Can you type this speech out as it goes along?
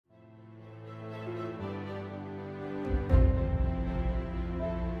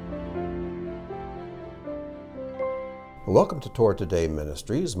Welcome to Torah Today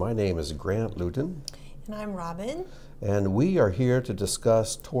Ministries. My name is Grant Luton. And I'm Robin. And we are here to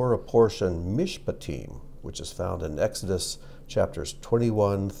discuss Torah portion Mishpatim, which is found in Exodus chapters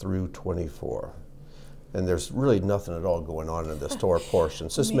 21 through 24. And there's really nothing at all going on in this Torah portion.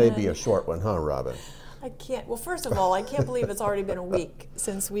 So this may be a short one, huh, Robin? Well, first of all, I can't believe it's already been a week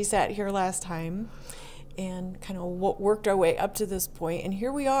since we sat here last time and kind of worked our way up to this point. And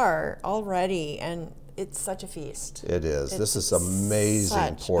here we are already, and it's such a feast. It is. This is an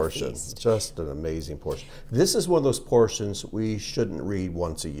amazing portion. Just an amazing portion. This is one of those portions we shouldn't read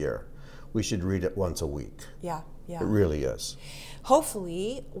once a year. We should read it once a week. Yeah. It really is.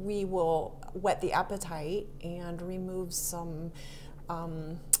 Hopefully, we will whet the appetite and remove some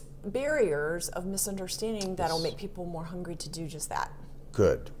barriers of misunderstanding that'll make people more hungry to do just that.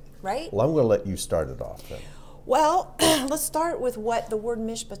 Good. Right? Well, I'm going to let you start it off then. Well, let's start with what the word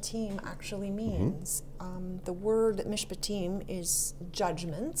Mishpatim actually means. The word Mishpatim is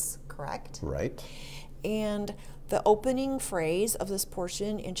judgments, correct? Right. And the opening phrase of this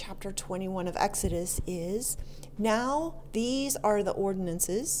portion in chapter 21 of Exodus is, "Now these are the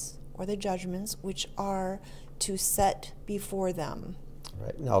ordinances, or the judgments, which are to set before them."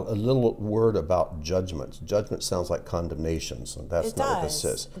 Right. Now, a little word about judgments. Judgment sounds like condemnations, and that's not what this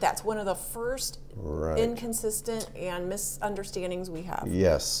is. That's one of the first inconsistent and misunderstandings we have.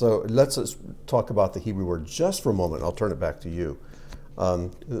 Yes. So let's talk about the Hebrew word just for a moment. I'll turn it back to you.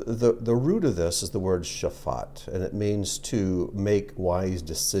 The root of this is the word shafat, and it means to make wise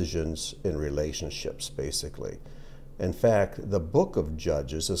decisions in relationships, basically. In fact, the book of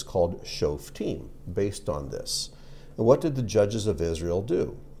Judges is called Shoftim, based on this. And what did the judges of Israel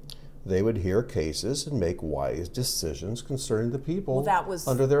do? They would hear cases and make wise decisions concerning the people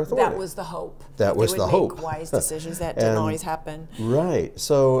under their authority. That was the hope. That was the hope. They would make wise decisions. That didn't always happen. Right.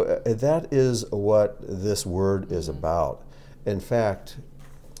 So that is what this word is about. In fact,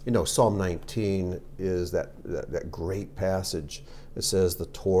 you know, Psalm 19 is that great passage. It says, "The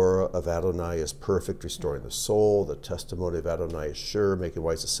Torah of Adonai is perfect, restoring the soul. The testimony of Adonai is sure, making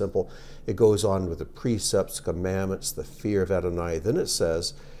wise the simple." It goes on with the precepts, commandments, the fear of Adonai. Then it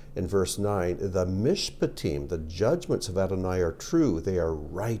says in verse 9, "The Mishpatim, the judgments of Adonai are true. They are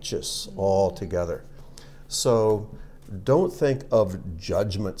righteous altogether." So don't think of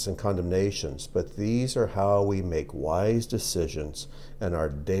judgments and condemnations, but these are how we make wise decisions in our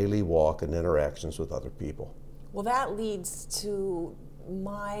daily walk and interactions with other people. Well, that leads to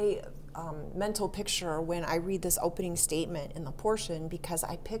my mental picture when I read this opening statement in the portion, because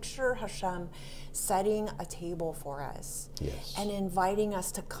I picture Hashem setting a table for us and inviting us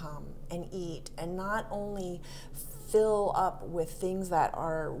to come and eat, and not only fill up with things that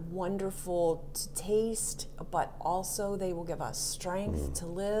are wonderful to taste, but also they will give us strength to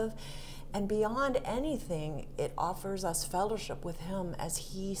live. And beyond anything, it offers us fellowship with Him as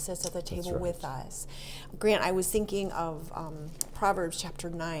He sits at the table with us. Grant, I was thinking of Proverbs chapter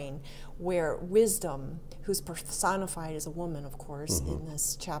 9, where wisdom, who's personified as a woman, of course, in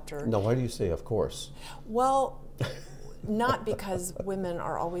this chapter. Now, why do you say "of course"? Well, not because women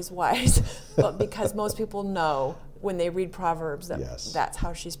are always wise, but because most people know when they read Proverbs that that's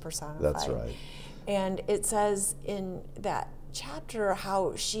how she's personified. That's right. And it says in that chapter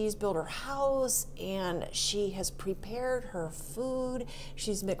how she's built her house and she has prepared her food,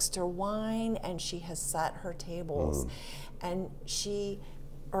 she's mixed her wine, and she has set her tables, and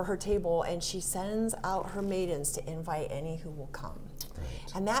her table, and she sends out her maidens to invite any who will come.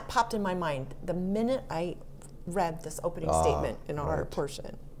 And that popped in my mind the minute I read this opening statement in our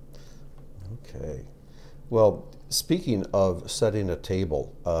portion. Okay. Well, speaking of setting a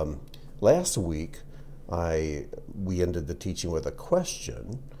table, last week we ended the teaching with a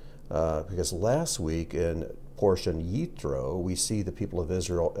question, because last week in portion Yitro, we see the people of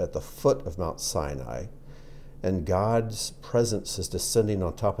Israel at the foot of Mount Sinai, and God's presence is descending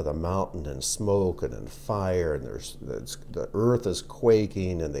on top of the mountain in smoke and in fire, and the earth is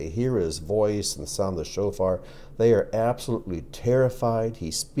quaking, and they hear His voice and the sound of the shofar. They are absolutely terrified.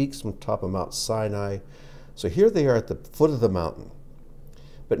 He speaks from top of Mount Sinai. So here they are at the foot of the mountain.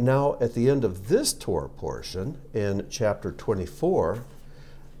 But now at the end of this Torah portion, in chapter 24,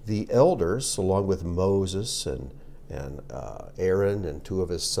 the elders, along with Moses and Aaron and two of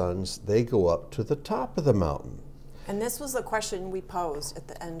his sons, they go up to the top of the mountain. And this was the question we posed at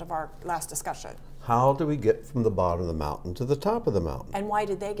the end of our last discussion. How do we get from the bottom of the mountain to the top of the mountain? And why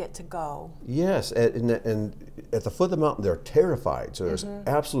did they get to go? Yes, and at the foot of the mountain, they're terrified, so there's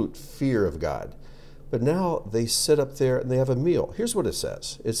absolute fear of God. But now they sit up there and they have a meal. Here's what it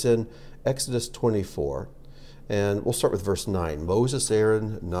says. It's in Exodus 24, and we'll start with verse 9. Moses,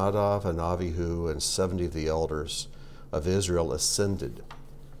 Aaron, Nadav, and Avihu, and 70 of the elders of Israel ascended.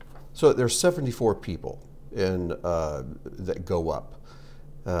 So there's 74 people that go up.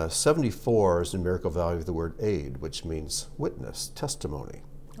 74 is the numerical value of the word aid, which means witness, testimony.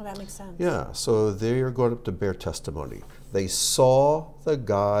 Well, that makes sense. Yeah, so they are going up to bear testimony. They saw the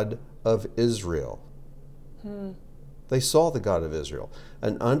God of Israel. They saw the God of Israel,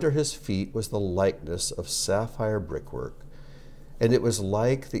 and under his feet was the likeness of sapphire brickwork, and it was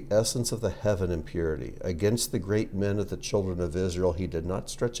like the essence of the heaven in purity. Against the great men of the children of Israel he did not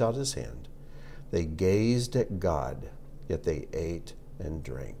stretch out his hand. They gazed at God, yet they ate and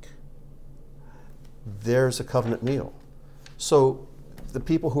drank. There's a covenant meal. So the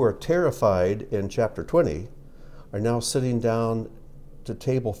people who are terrified in chapter 20 are now sitting down to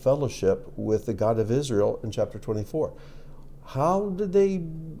table fellowship with the God of Israel in chapter 24. How did they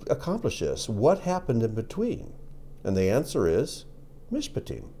accomplish this? What happened in between? And the answer is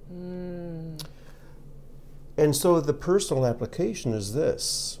Mishpatim. And so the personal application is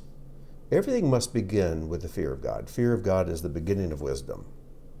this. Everything must begin with the fear of God. Fear of God is the beginning of wisdom.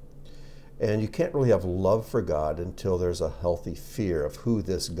 And you can't really have love for God until there's a healthy fear of who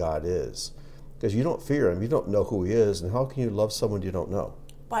this God is. Because you don't fear him, you don't know who he is, and how can you love someone you don't know?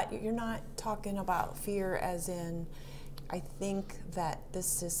 But you're not talking about fear as in, I think that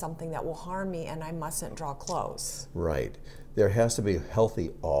this is something that will harm me and I mustn't draw close. Right. There has to be a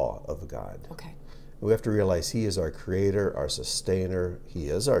healthy awe of God. Okay. We have to realize he is our creator, our sustainer, he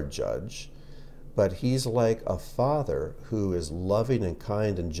is our judge, but he's like a father who is loving and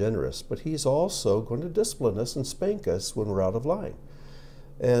kind and generous, but he's also going to discipline us and spank us when we're out of line.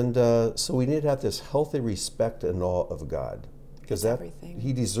 And so we need to have this healthy respect and awe of God, because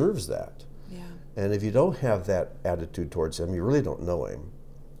he deserves that. Yeah. And if you don't have that attitude towards him, you really don't know him,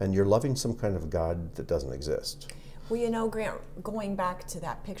 and you're loving some kind of God that doesn't exist. Well, you know, Grant, going back to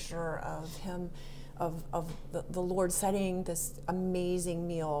that picture of him, of the Lord setting this amazing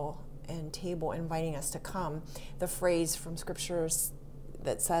meal and table, inviting us to come, the phrase from scriptures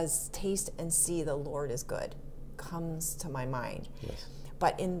that says, "Taste and see the Lord is good," comes to my mind. Yes.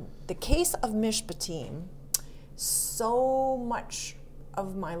 But in the case of Mishpatim, so much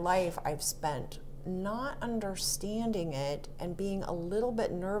of my life I've spent not understanding it and being a little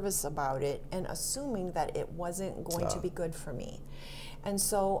bit nervous about it and assuming that it wasn't going to be good for me. And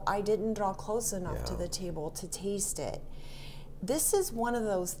so I didn't draw close enough to the table to taste it. This is one of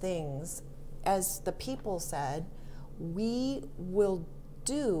those things, as the people said, we will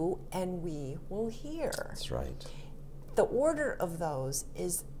do and we will hear. That's right. The order of those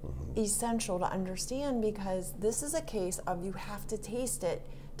is essential to understand, because this is a case of you have to taste it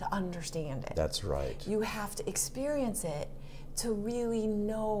to understand it. That's right. You have to experience it to really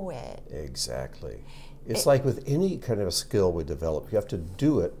know it. Exactly. It's like with any kind of a skill we develop, you have to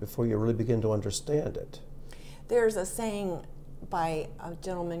do it before you really begin to understand it. There's a saying by a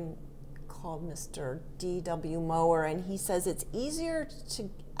gentleman called Mr. D.W. Mower, and he says it's easier to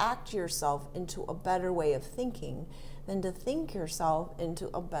act yourself into a better way of thinking than to think yourself into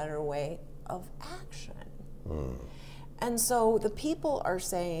a better way of action. And so the people are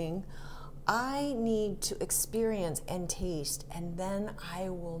saying, I need to experience and taste, and then I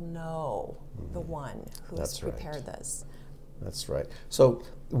will know the one who has prepared this. That's right. So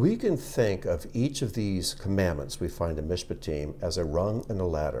we can think of each of these commandments we find in Mishpatim as a rung and a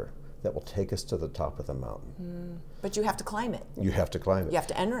ladder that will take us to the top of the mountain. But you have to climb it. You have to climb it. You have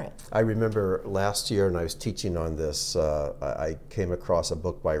to enter it. I remember last year, and I was teaching on this, I came across a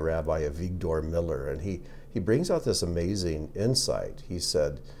book by Rabbi Avigdor Miller, and he brings out this amazing insight. He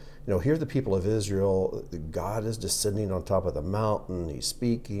said, you know, here are the people of Israel, God is descending on top of the mountain, he's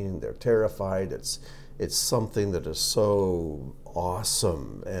speaking, they're terrified, it's something that is so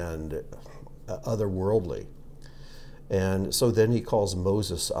awesome and otherworldly. And so then he calls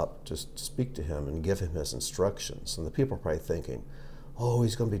Moses up to speak to him and give him his instructions. And the people are probably thinking, oh,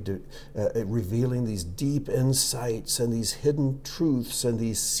 he's going to be revealing these deep insights and these hidden truths and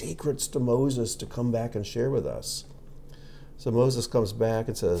these secrets to Moses to come back and share with us. So Moses comes back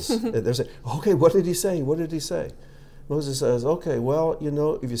and says, they're saying, okay, what did he say? What did he say? Moses says, okay, well, you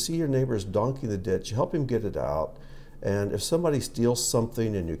know, if you see your neighbor's donkey in the ditch, help him get it out. And if somebody steals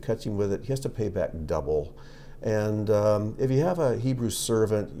something and you catch him with it, he has to pay back double. And if you have a Hebrew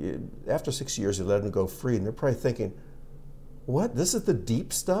servant, after 6 years, you let him go free. And they're probably thinking, what? This is the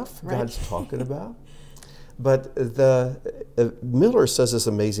deep stuff God's talking about? But Miller says this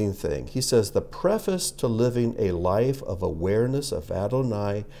amazing thing. He says, the preface to living a life of awareness of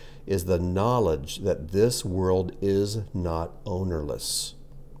Adonai is the knowledge that this world is not ownerless.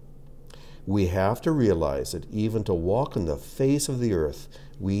 We have to realize that even to walk on the face of the earth,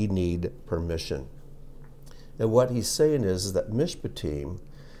 we need permission. And what he's saying is that Mishpatim,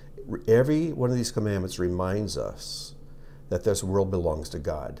 every one of these commandments reminds us that this world belongs to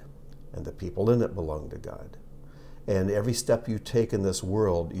God, and the people in it belong to God. And every step you take in this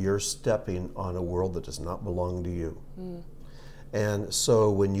world, you're stepping on a world that does not belong to you. And so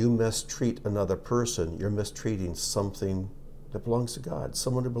when you mistreat another person, you're mistreating something that belongs to God,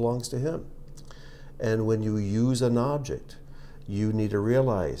 someone who belongs to Him. And when you use an object, you need to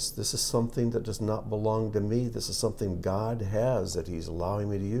realize this is something that does not belong to me. This is something God has that He's allowing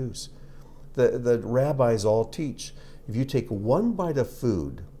me to use. The rabbis all teach, if you take one bite of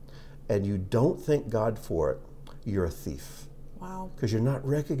food and you don't thank God for it, you're a thief. Wow. Because you're not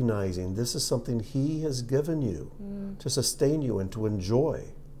recognizing this is something He has given you to sustain you and to enjoy.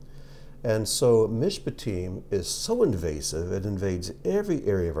 And so Mishpatim is so invasive, it invades every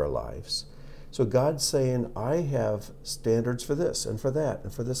area of our lives. So God's saying, I have standards for this and for that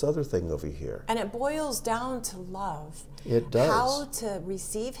and for this other thing over here. And it boils down to love. It does. How to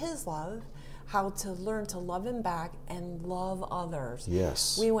receive His love, how to learn to love Him back and love others.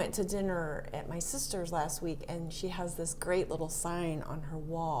 Yes. We went to dinner at my sister's last week, and she has this great little sign on her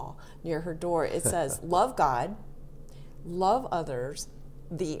wall near her door. It says, love God, love others,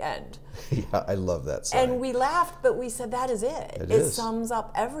 the end. Yeah, I love that sign. And we laughed, but we said that is it. It sums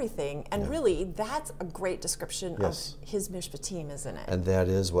up everything. And really, that's a great description of His Mishpatim, isn't it? And that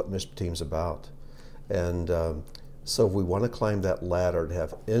is what Mishpatim's about. And so if we want to climb that ladder to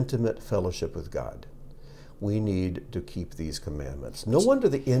have intimate fellowship with God, we need to keep these commandments. No wonder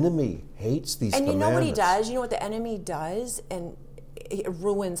the enemy hates these commandments. And you know what he does? You know what the enemy does? And it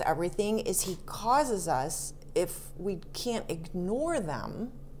ruins everything, is he causes us, if we can't ignore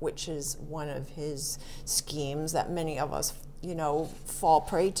them, which is one of his schemes that many of us, you know, fall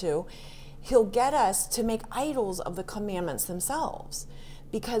prey to, he'll get us to make idols of the commandments themselves.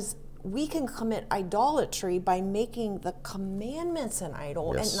 Because we can commit idolatry by making the commandments an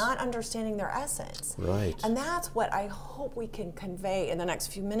idol and not understanding their essence. Right. And that's what I hope we can convey in the next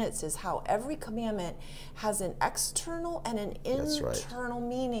few minutes, is how every commandment has an external and an internal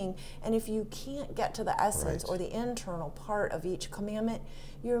meaning. And if you can't get to the essence or the internal part of each commandment,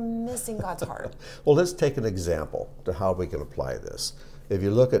 you're missing God's heart. Well, let's take an example to how we can apply this. If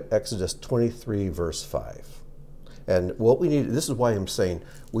you look at Exodus 23, verse 5. And what we need, this is why I'm saying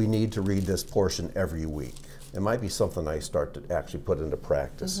we need to read this portion every week. It might be something I start to actually put into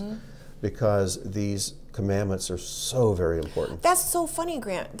practice, because these commandments are so very important. That's so funny,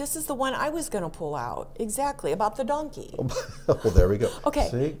 Grant. This is the one I was going to pull out. Exactly, about the donkey. Well, there we go. Okay.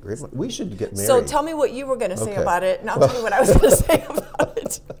 See, we should get married. So tell me what you were going to say about it, and I'll tell you what I was going to say about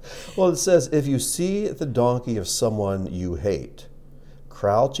it. Well, it says, if you see the donkey of someone you hate,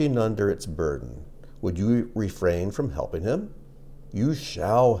 crouching under its burden, would you refrain from helping him? You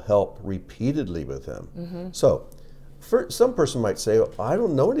shall help repeatedly with him. So, some person might say, oh, I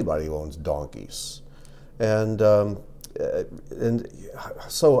don't know anybody who owns donkeys. And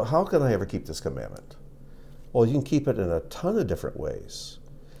so how can I ever keep this commandment? Well, you can keep it in a ton of different ways.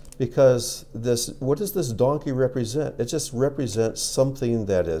 Because what does this donkey represent? It just represents something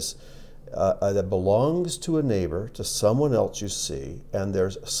that is that belongs to a neighbor, to someone else you see, and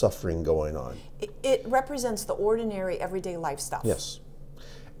there's suffering going on. It represents the ordinary, everyday life stuff. Yes.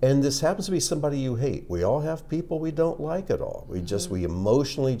 And this happens to be somebody you hate. We all have people we don't like at all. We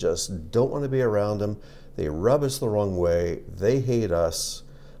emotionally just don't want to be around them. They rub us the wrong way. They hate us.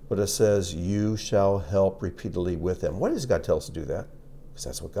 But it says, you shall help repeatedly with them. Why does God tell us to do that? Because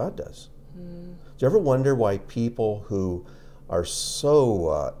that's what God does. Do you ever wonder why people who are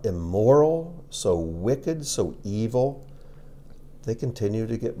so immoral, so wicked, so evil, they continue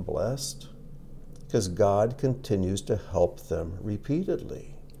to get blessed? Because God continues to help them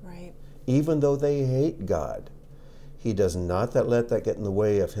repeatedly. Right. Even though they hate God, He does not let that get in the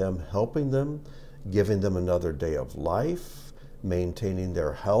way of Him helping them, giving them another day of life, maintaining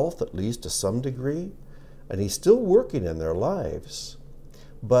their health, at least to some degree. And He's still working in their lives,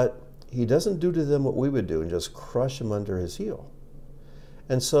 but He doesn't do to them what we would do and just crush them under His heel.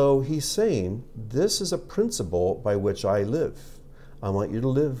 And so He's saying, this is a principle by which I live. I want you to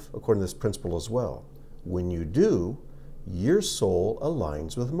live according to this principle as well. When you do, your soul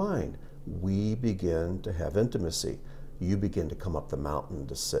aligns with mine. We begin to have intimacy. You begin to come up the mountain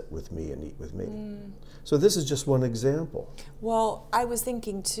to sit with me and eat with me. So this is just one example. Well, I was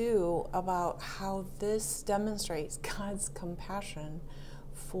thinking too about how this demonstrates God's compassion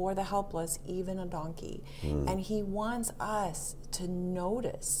for the helpless, even a donkey. And He wants us to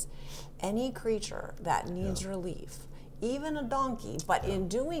notice any creature that needs relief, even a donkey. But in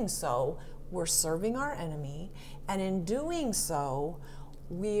doing so, we're serving our enemy. And in doing so,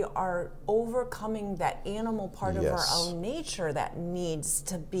 we are overcoming that animal part of our own nature that needs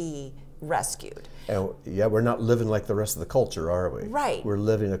to be rescued. And yeah, we're not living like the rest of the culture, are we? Right. We're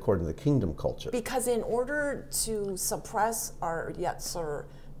living according to the kingdom culture. Because in order to suppress our Yetzer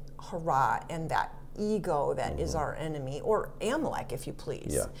Hara and that ego that is our enemy, or Amalek, if you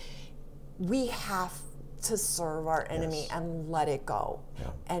please, we have to serve our enemy and let it go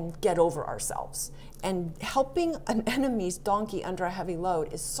and get over ourselves. And helping an enemy's donkey under a heavy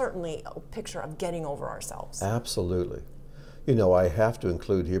load is certainly a picture of getting over ourselves. Absolutely. You know, I have to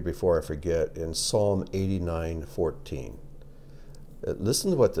include here before I forget in Psalm 89:14.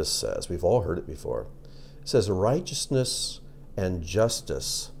 Listen to what this says. We've all heard it before. It says, righteousness and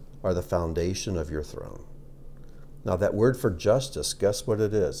justice are the foundation of your throne. Now that word for justice, guess what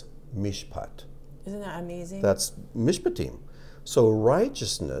it is? Mishpat. Isn't that amazing? That's Mishpatim. So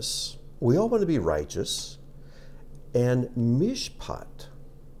righteousness, we all want to be righteous, and Mishpat,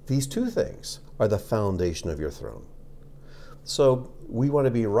 these two things are the foundation of your throne. So we want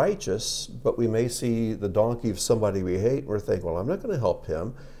to be righteous, but we may see the donkey of somebody we hate, and we're thinking, well, I'm not going to help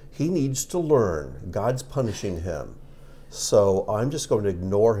him. He needs to learn. God's punishing him. So I'm just going to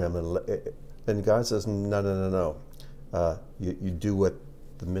ignore him. And God says, no. You do what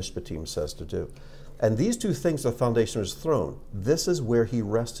the Mishpatim says to do. And these two things are the foundation of his throne. This is where he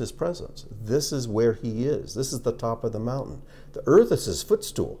rests his presence. This is where he is. This is the top of the mountain. The earth is his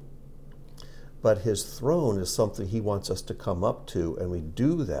footstool. But his throne is something he wants us to come up to, and we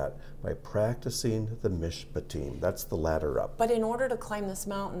do that by practicing the Mishpatim. That's the ladder up. But in order to climb this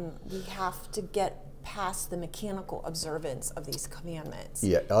mountain, we have to get past the mechanical observance of these commandments.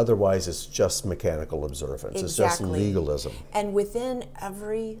 Yeah, otherwise it's just mechanical observance. It's just legalism. And within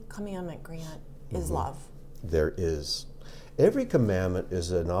every commandment, Grant, is love. There is. Every commandment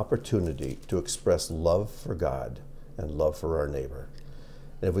is an opportunity to express love for God and love for our neighbor.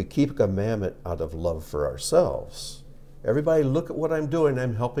 And if we keep a commandment out of love for ourselves, everybody look at what I'm doing.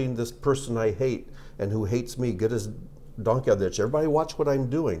 I'm helping this person I hate and who hates me get his donkey out of the ditch. Everybody watch what I'm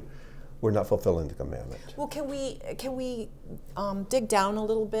doing. We're not fulfilling the commandment. Well, can we dig down a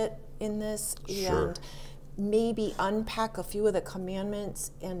little bit in this and maybe unpack a few of the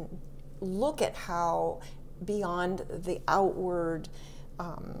commandments and look at how beyond the outward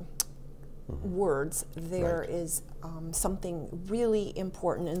words there is something really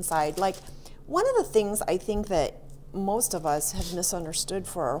important inside. Like, one of the things I think that most of us have misunderstood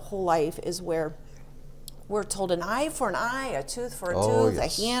for our whole life is where we're told an eye for an eye, a tooth for a tooth,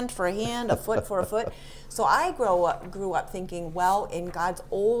 a hand for a hand, a foot for a foot. So I grew up thinking, well, in God's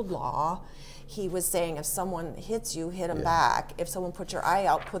old law, he was saying if someone hits you, hit them back. If someone puts your eye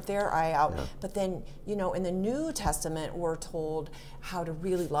out, put their eye out. But then, you know, in the New Testament, we're told how to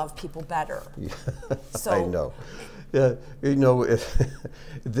really love people better. So I know. Yeah, you know,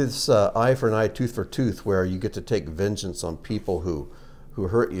 this eye for an eye, tooth for tooth, where you get to take vengeance on people who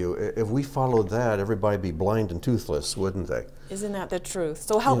hurt you. If we followed that, everybody would be blind and toothless, wouldn't they? Isn't that the truth?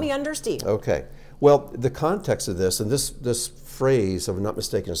 So help me understand. Okay. Well, the context of this, and this phrase, if I'm not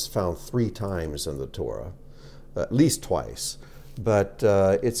mistaken, is found 3 times in the Torah, at least twice. But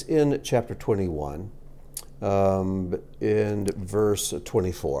it's in chapter 21, in verse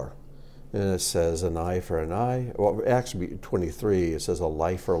 24. And it says an eye for an eye. Well, actually 23, it says a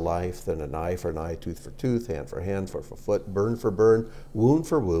life for life, then an eye for an eye, tooth for tooth, hand for hand, foot for foot, burn for burn, wound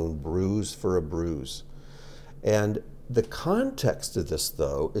for wound, bruise for a bruise. And the context of this,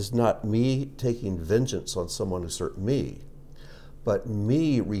 though, is not me taking vengeance on someone who's hurt me, but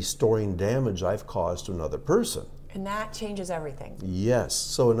me restoring damage I've caused to another person. And that changes everything. Yes.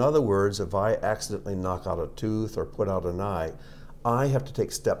 So in other words, if I accidentally knock out a tooth or put out an eye, I have to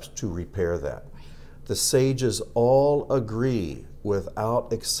take steps to repair that. The sages all agree,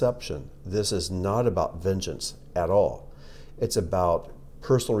 without exception, this is not about vengeance at all. It's about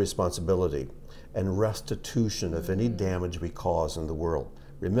personal responsibility and restitution of any damage we cause in the world.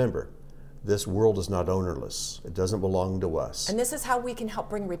 Remember, this world is not ownerless. It doesn't belong to us. And this is how we can help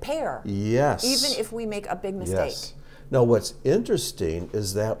bring repair. Yes. Even if we make a big mistake. Yes. Now, what's interesting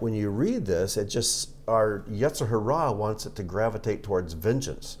is that when you read this, it just, our Yetzer Hara wants it to gravitate towards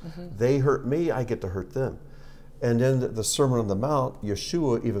vengeance. They hurt me, I get to hurt them. And in the Sermon on the Mount,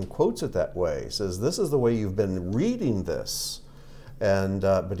 Yeshua even quotes it that way. He says, this is the way you've been reading this. And,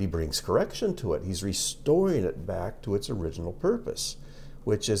 but he brings correction to it. He's restoring it back to its original purpose,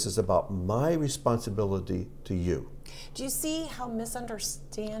 which is about my responsibility to you. Do you see how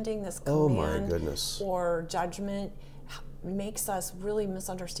misunderstanding this command or judgment makes us really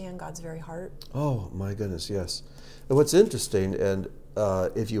misunderstand God's very heart? Oh my goodness, yes. And what's interesting, and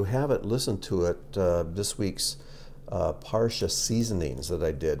if you haven't listened to it, this week's Parsha seasonings that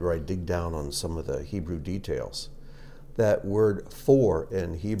I did, where I dig down on some of the Hebrew details. That word for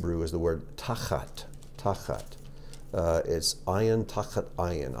in Hebrew is the word tachat, tachat. It's ayin tachat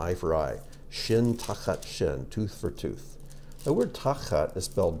ayin, eye for eye. Shin tachat shin, tooth for tooth. The word tachat is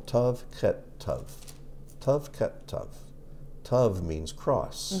spelled tav ket tav. Tav ket tav. Tav means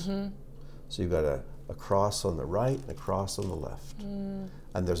cross. So you've got a cross on the right and a cross on the left. And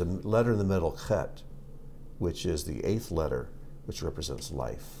there's a letter in the middle, chet, which is the 8th letter, which represents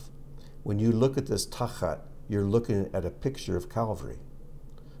life. When you look at this tachat, you're looking at a picture of Calvary.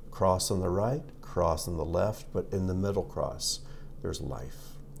 Cross on the right, cross on the left, but in the middle cross, there's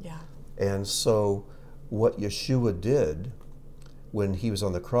life. Yeah. And so what Yeshua did when he was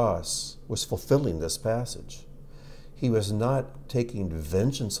on the cross was fulfilling this passage. He was not taking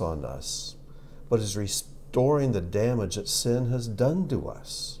vengeance on us, but is restoring the damage that sin has done to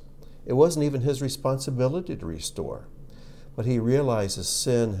us. It wasn't even his responsibility to restore. But he realizes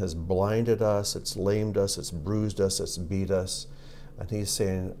sin has blinded us, it's lamed us, it's bruised us, it's beat us. And he's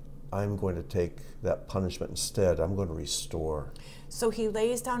saying, I'm going to take that punishment instead. I'm going to restore. So he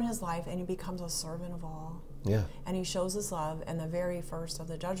lays down his life and he becomes a servant of all. Yeah. And he shows his love. And the very first of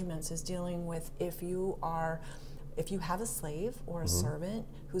the judgments is dealing with if you have a slave or a servant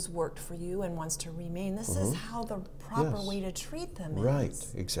who's worked for you and wants to remain, this is how the proper way to treat them is. Right,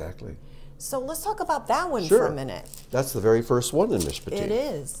 exactly. So let's talk about that one for a minute. That's the very first one in Mishpatim. It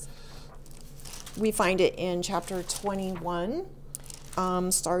is. We find it in chapter 21,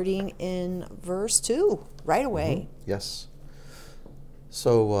 starting in verse 2, right away. Yes.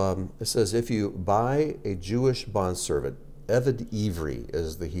 So it says, if you buy a Jewish bondservant, Eved Ivri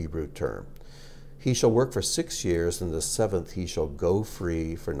is the Hebrew term, he shall work for 6 years, and the 7th he shall go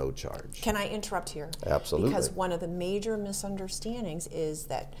free for no charge. Can I interrupt here? Absolutely. Because one of the major misunderstandings is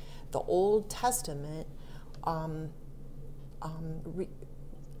that the Old Testament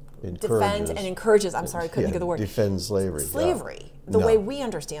defends and encourages, I'm sorry, I couldn't think of the word. Defends slavery. Slavery, the way we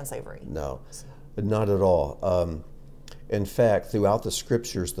understand slavery. No, not at all. In fact, throughout the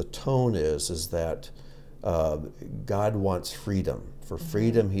scriptures, the tone is that God wants freedom. For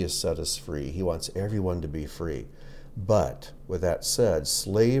freedom, he has set us free. He wants everyone to be free. But with that said,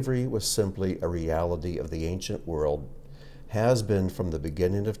 slavery was simply a reality of the ancient world, has been from the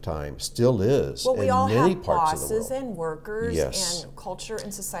beginning of time, still is in many parts of the world. Bosses and workers and culture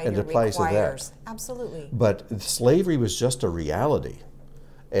and society and it applies requires. to that. Absolutely. But slavery was just a reality.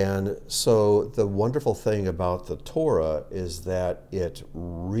 And so the wonderful thing about the Torah is that it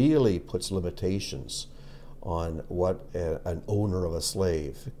really puts limitations on what an owner of a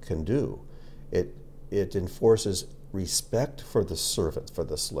slave can do. It enforces respect for the servant, for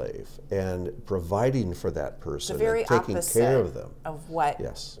the slave, and providing for that person, the very and taking care of them. Of what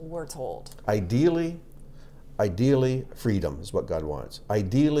we're told. Ideally, freedom is what God wants.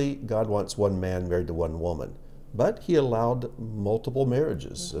 Ideally, God wants one man married to one woman. But he allowed multiple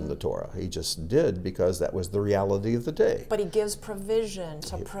marriages in the Torah. He just did because that was the reality of the day. But he gives provision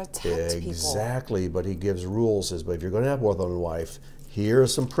to protect people. Exactly, but he gives rules. Says, but if you're going to have more than one wife, here are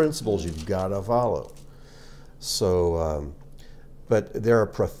some principles you've got to follow. So, but there are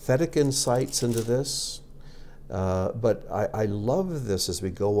prophetic insights into this. But I love this as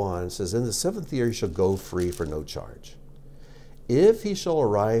we go on. It says, in the 7th year he shall go free for no charge. If he shall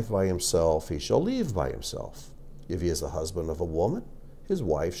arrive by himself, he shall leave by himself. If he is the husband of a woman, his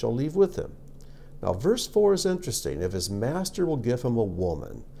wife shall leave with him. Now, verse 4 is interesting. If his master will give him a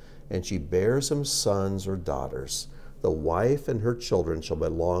woman, and she bears him sons or daughters, the wife and her children shall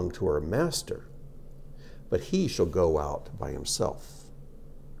belong to her master, but he shall go out by himself.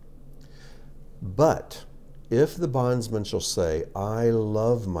 But if the bondsman shall say, I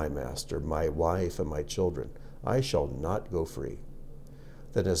love my master, my wife, and my children, I shall not go free,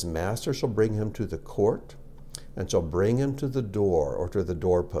 then his master shall bring him to the court, and shall bring him to the door or to the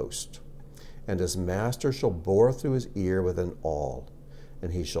doorpost. And his master shall bore through his ear with an awl,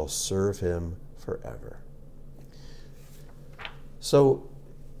 and he shall serve him forever. So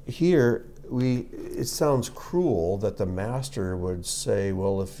here, it sounds cruel that the master would say,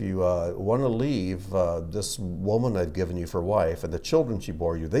 well, if you want to leave, this woman I've given you for wife and the children she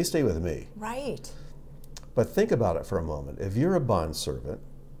bore you, they stay with me. Right. But think about it for a moment. If you're a bondservant,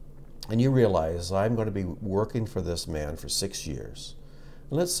 and you realize I'm going to be working for this man for 6 years.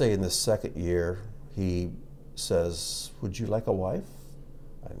 And let's say in the 2nd year, he says, would you like a wife?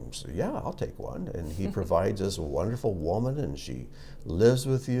 And so, yeah, I'll take one. And he provides this wonderful woman, and she lives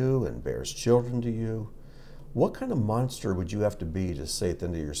with you and bears children to you. What kind of monster would you have to be to say at the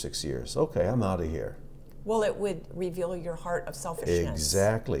end of your 6 years, okay, I'm out of here? Well, it would reveal your heart of selfishness.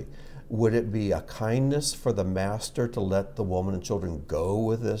 Exactly. would it be a kindness for the master to let the woman and children go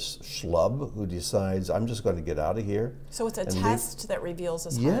with this schlub who decides, I'm just going to get out of here? So it's a test that reveals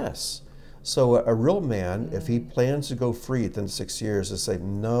his heart. Yes. So a real man, if he plans to go free within 6 years, is say,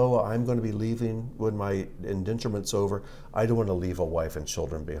 no, I'm going to be leaving when my indenturement's over. I don't want to leave a wife and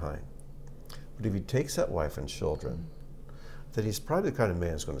children behind. But if he takes that wife and children, then he's probably the kind of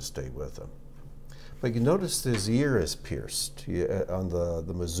man who's going to stay with them. But you notice his ear is pierced on the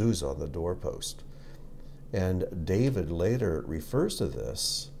mezuzah, on the doorpost. And David later refers to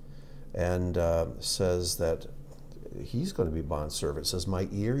this and says that he's going to be bondservant. Says, my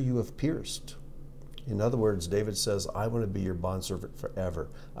ear you have pierced. In other words, David says, I want to be your bondservant forever.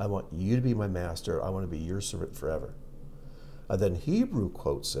 I want you to be my master. I want to be your servant forever. And then Hebrew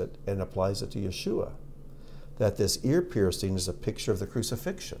quotes it and applies it to Yeshua, that this ear piercing is a picture of the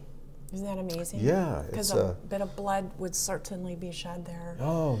crucifixion. Isn't that amazing? Yeah. Because a bit of blood would certainly be shed there.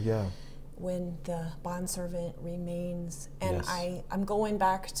 Oh, yeah. When the bondservant remains. And Yes. I'm going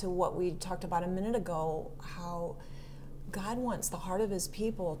back to what we talked about a minute ago, how God wants the heart of his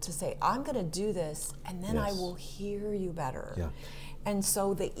people to say, I'm going to do this, and then I Yes. will hear you better. Yeah. And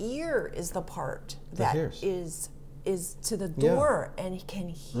so the ear is the part that is to the Yeah. door and can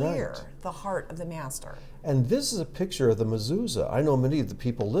hear Right. the heart of the master. And this is a picture of the mezuzah. I know many of the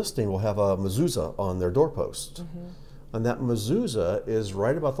people listening will have a mezuzah on their doorpost. And that mezuzah is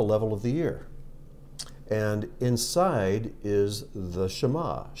right about the level of the ear. And inside is the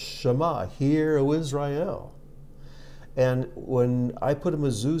Shema. Shema, hear, O Israel. And when I put a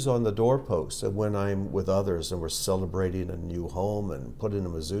mezuzah on the doorpost, and when I'm with others and we're celebrating a new home and putting a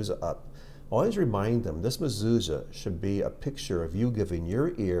mezuzah up, I always remind them this mezuzah should be a picture of you giving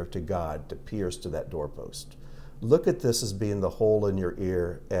your ear to God to pierce to that doorpost. Look at this as being the hole in your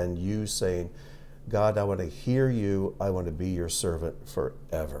ear and you saying, God, I want to hear you. I want to be your servant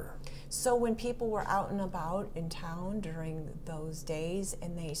forever. So when people were out and about in town during those days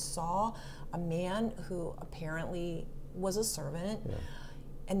and they saw a man who apparently was a servant,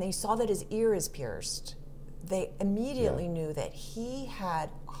 and they saw that his ear is pierced, they immediately knew that he had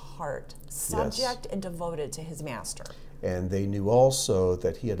a heart subject and devoted to his master. And they knew also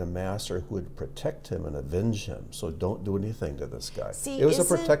that he had a master who would protect him and avenge him. So don't do anything to this guy. See, it was a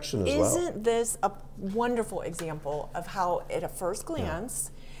protection as well. Isn't this a wonderful example of how, at a first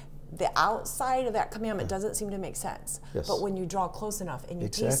glance, the outside of that commandment doesn't seem to make sense. Yes. But when you draw close enough and you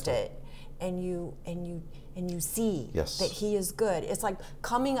taste it, and you see that he is good, it's like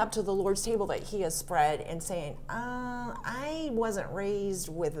coming up to the Lord's table that he has spread and saying, I wasn't raised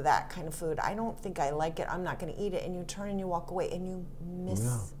with that kind of food. I don't think I like it. I'm not going to eat it. And you turn and you walk away and you miss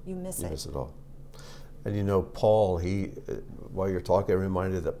it. You miss it all. And you know, Paul, while you're talking, I'm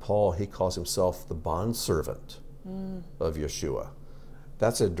reminded that Paul, he calls himself the bondservant of Yeshua.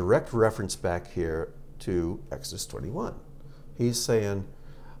 That's a direct reference back here to Exodus 21. He's saying,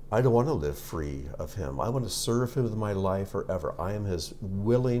 I don't want to live free of him. I want to serve him with my life forever. I am his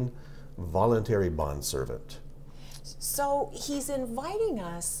willing, voluntary bondservant. So he's inviting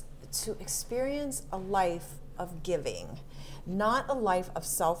us to experience a life of giving, not a life of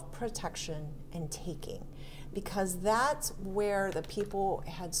self-protection and taking, because that's where the people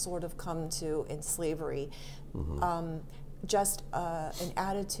had sort of come to in slavery. Just an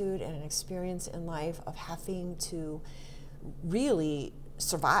attitude and an experience in life of having to really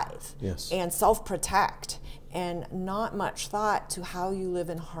survive and self-protect, and not much thought to how you live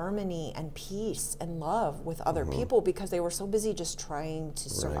in harmony and peace and love with other people, because they were so busy just trying to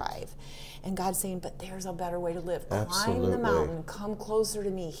survive. And God's saying, but there's a better way to live. Climb the mountain, come closer to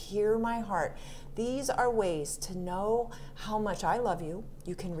me, hear my heart. These are ways to know how much I love you.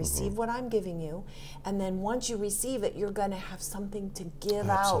 You can receive what I'm giving you. And then once you receive it, you're going to have something to give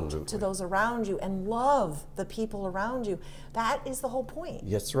out to those around you and love the people around you. That is the whole point.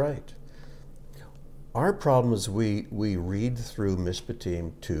 That's right. Our problem is we read through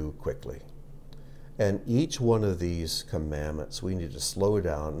Mishpatim too quickly. And each one of these commandments, we need to slow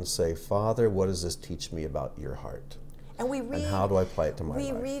down and say, Father, what does this teach me about your heart? And we read, and how do I apply it to my life?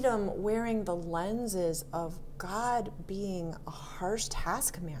 We read them wearing the lenses of God being a harsh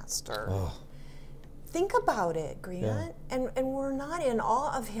taskmaster. Oh. Think about it, Grant. And we're not in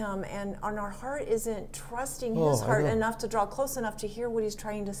awe of him, and our heart isn't trusting his heart enough to draw close enough to hear what he's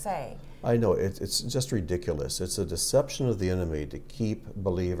trying to say. I know, it's just ridiculous. It's a deception of the enemy to keep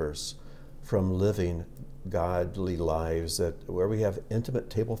believers from living godly lives where we have intimate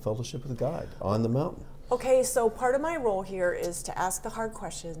table fellowship with God on the mountain. Okay, so part of my role here is to ask the hard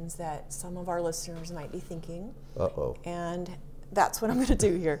questions that some of our listeners might be thinking. And that's what I'm going to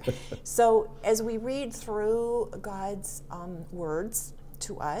do here. So as we read through God's words,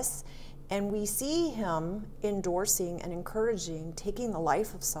 to us, and we see him endorsing and encouraging taking the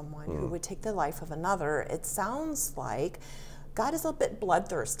life of someone who would take the life of another. It sounds like God is a bit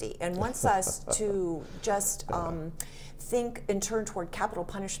bloodthirsty and wants us to just think and turn toward capital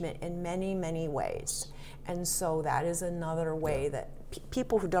punishment in many, many ways. And so that is another way that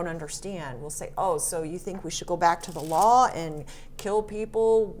people who don't understand will say, oh, so you think we should go back to the law and kill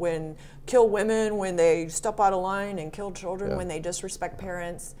people, kill women when they step out of line, and kill children when they disrespect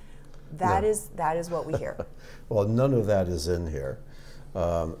parents? That is what we hear. Well, none of that is in here.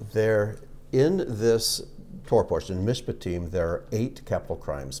 There, in this Torah portion, Mishpatim, there are 8 capital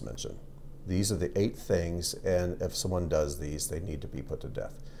crimes mentioned. These are the 8 things, and if someone does these, they need to be put to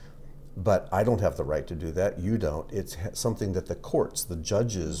death. But I don't have the right to do that. You don't. It's something that the courts, the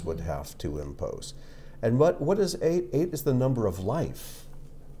judges, would have to impose. And what is 8? 8 is the number of life.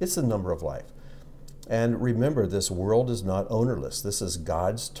 It's the number of life. And remember, this world is not ownerless. This is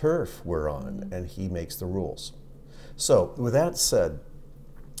God's turf we're on, and he makes the rules. So with that said,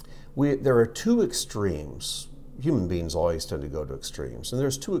 there are 2 extremes. Human beings always tend to go to extremes. And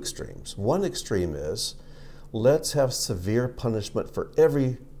there's 2 extremes. One extreme is, let's have severe punishment for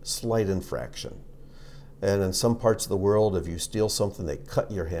every slight infraction. And in some parts of the world, if you steal something, they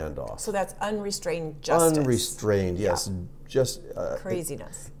cut your hand off. So that's unrestrained justice. Unrestrained, yes. Yeah. Just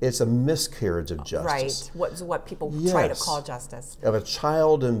craziness. It's a miscarriage of justice. Right. What people try to call justice. If a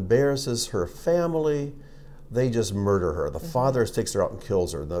child embarrasses her family, they just murder her. The father takes her out and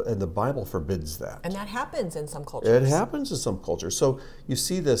kills her, and the Bible forbids that. And that happens in some cultures. It happens in some cultures. So you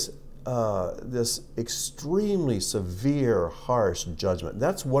see this this extremely severe, harsh judgment.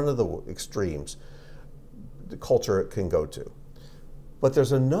 That's one of the extremes the culture can go to. But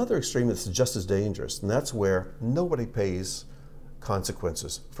there's another extreme that's just as dangerous, and that's where nobody pays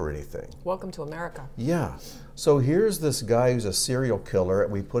consequences for anything. Welcome to America. Yeah. So here's this guy who's a serial killer,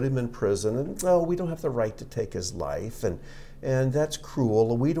 and we put him in prison, and well, we don't have the right to take his life, and that's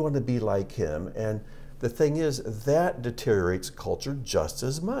cruel, and we don't want to be like him. And the thing is, that deteriorates culture just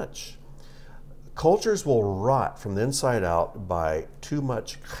as much. Cultures will rot from the inside out by too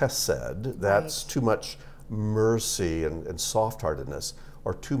much chesed, that's too much mercy and soft-heartedness,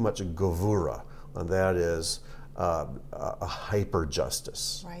 or too much gevura, and that is a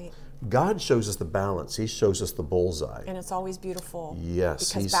hyper-justice. Right. God shows us the balance. He shows us the bullseye. And it's always beautiful.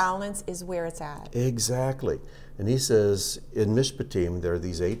 Yes. Because balance is where it's at. Exactly. And he says, in Mishpatim, there are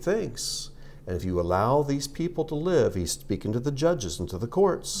these 8 things. And if you allow these people to live, he's speaking to the judges and to the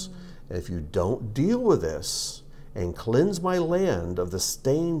courts, and if you don't deal with this and cleanse my land of the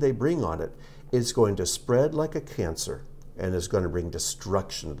stain they bring on it, it's going to spread like a cancer and is going to bring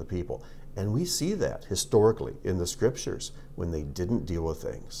destruction to the people. And we see that historically in the scriptures when they didn't deal with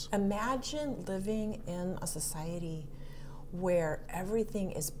things. Imagine living in a society where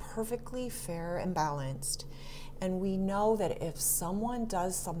everything is perfectly fair and balanced, and we know that if someone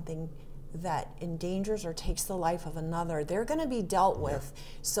does something that endangers or takes the life of another, they're going to be dealt with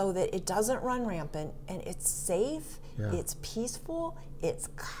so that it doesn't run rampant, and it's safe, it's peaceful, it's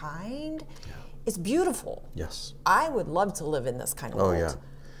kind, it's beautiful. Yes. I would love to live in this kind of world. Oh, yeah.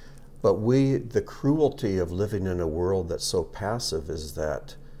 But the cruelty of living in a world that's so passive is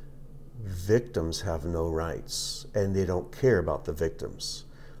that victims have no rights, and they don't care about the victims.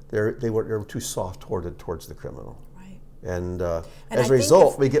 They're too soft-hearted towards the criminal. Right. And as a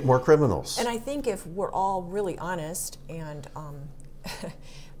result, we get more criminals. And I think if we're all really honest and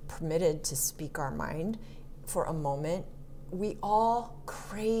permitted to speak our mind for a moment, we all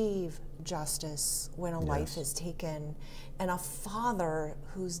crave justice when a life is taken. And a father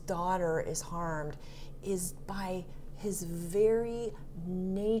whose daughter is harmed is by his very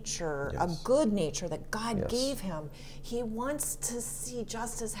nature, a good nature that God gave him. He wants to see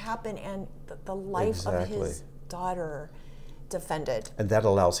justice happen and the life of his daughter defended. And that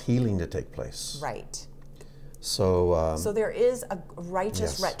allows healing to take place. Right. So, so there is a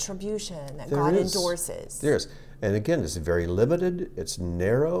righteous retribution that God endorses. There is. And again, it's very limited, it's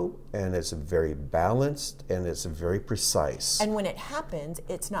narrow, and it's very balanced, and it's very precise. And when it happens,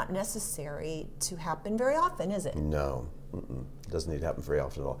 it's not necessary to happen very often, is it? No, it doesn't need to happen very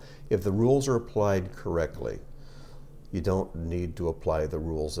often at all. If the rules are applied correctly, you don't need to apply the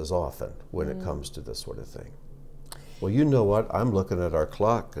rules as often when it comes to this sort of thing. Well, you know what? I'm looking at our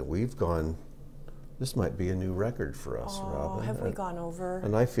clock, and we've gone... This might be a new record for us, Robin. Have we gone over?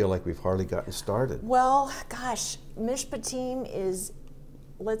 And I feel like we've hardly gotten started. Well, gosh, Mishpatim is,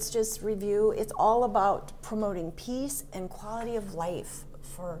 let's just review, it's all about promoting peace and quality of life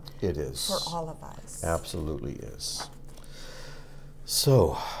for all of us. Absolutely is.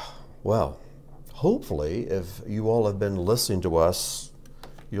 So, well, hopefully, if you all have been listening to us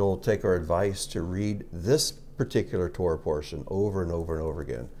you'll take our advice to read this particular Torah portion over and over and over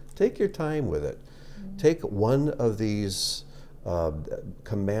again. Take your time with it. Take one of these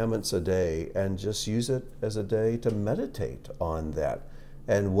commandments a day and just use it as a day to meditate on that.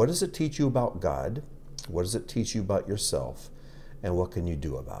 And what does it teach you about God? What does it teach you about yourself? And what can you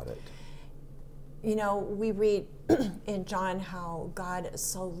do about it? You know, we read in John how God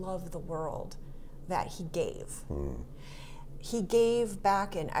so loved the world that he gave. He gave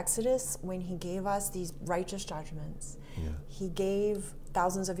back in Exodus when he gave us these righteous judgments. Yeah. He gave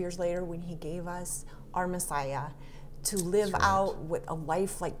thousands of years later when he gave us our Messiah to live out what a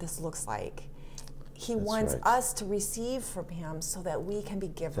life like this looks like. He wants us to receive from him so that we can be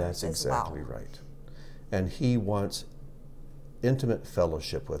givers as well. That's exactly right. And he wants intimate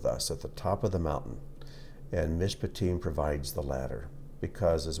fellowship with us at the top of the mountain. And Mishpatim provides the ladder.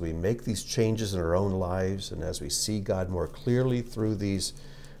 Because as we make these changes in our own lives and as we see God more clearly through these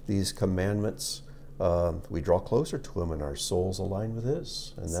commandments, we draw closer to him and our souls align with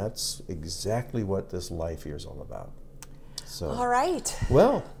his. And that's exactly what this life here is all about. So, all right.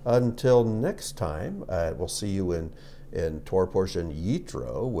 Well, until next time, we'll see you in Torah portion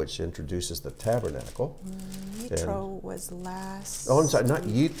Yitro, which introduces the tabernacle. Yitro was last. Oh, I'm sorry, not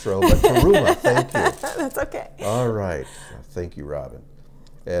Yitro, but Teruma. Thank you. That's okay. All right. Thank you, Robin.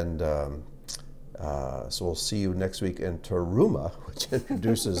 And so we'll see you next week in Teruma, which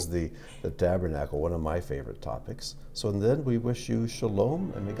introduces the tabernacle, one of my favorite topics. So then we wish you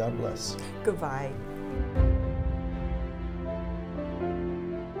shalom and may God bless. Goodbye.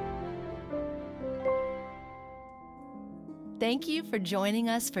 Thank you for joining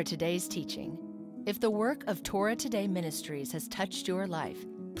us for today's teaching. If the work of Torah Today Ministries has touched your life,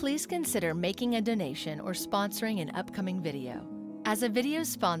 please consider making a donation or sponsoring an upcoming video. As a video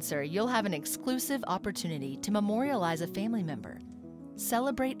sponsor, you'll have an exclusive opportunity to memorialize a family member,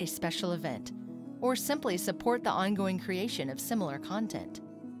 celebrate a special event, or simply support the ongoing creation of similar content.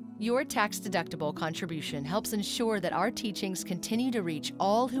 Your tax-deductible contribution helps ensure that our teachings continue to reach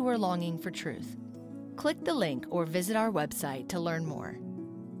all who are longing for truth. Click the link or visit our website to learn more.